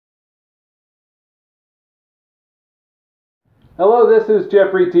Hello, this is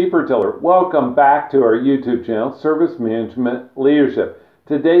Jeffrey Tiefertiller. Welcome back to our YouTube channel, Service Management Leadership.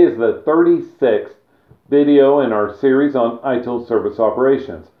 Today is the 36th video in our series on ITIL service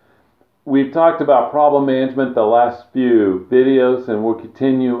operations. We've talked about problem management the last few videos, and we'll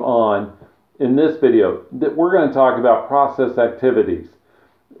continue on in this video. We're going to talk about process activities,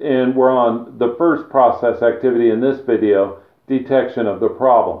 and we're on the first process activity in this video, detection of the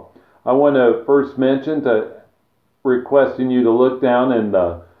problem. I want to first mention requesting you to look down in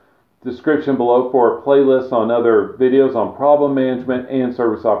the description below for a playlist on other videos on problem management and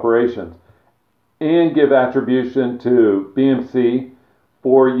service operations, and give attribution to BMC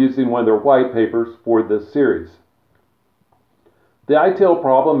for using one of their white papers for this series. The ITIL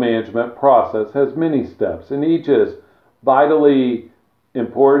problem management process has many steps, and each is vitally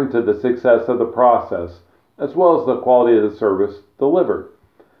important to the success of the process as well as the quality of the service delivered.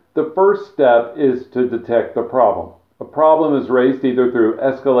 The first step is to detect the problem. A problem is raised either through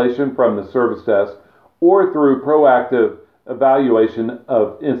escalation from the service desk or through proactive evaluation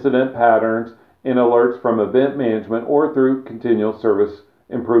of incident patterns and alerts from event management or through continual service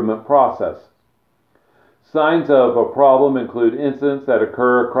improvement process. Signs of a problem include incidents that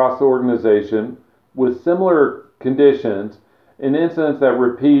occur across the organization with similar conditions and incidents that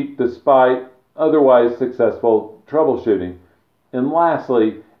repeat despite otherwise successful troubleshooting. And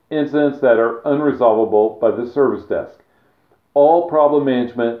lastly, incidents that are unresolvable by the service desk. All problem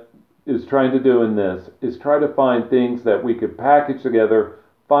management is trying to do in this is try to find things that we could package together,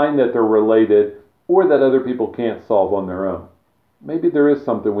 find that they're related, or that other people can't solve on their own. Maybe there is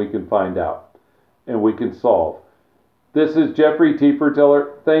something we can find out and we can solve. This is Jeffrey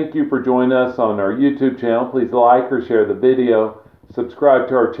Tiefertiller. Thank you for joining us on our YouTube channel. Please like or share the video, subscribe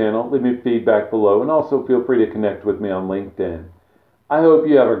to our channel, leave me feedback below, and also feel free to connect with me on LinkedIn. I hope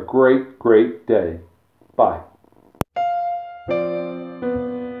you have a great day. Bye.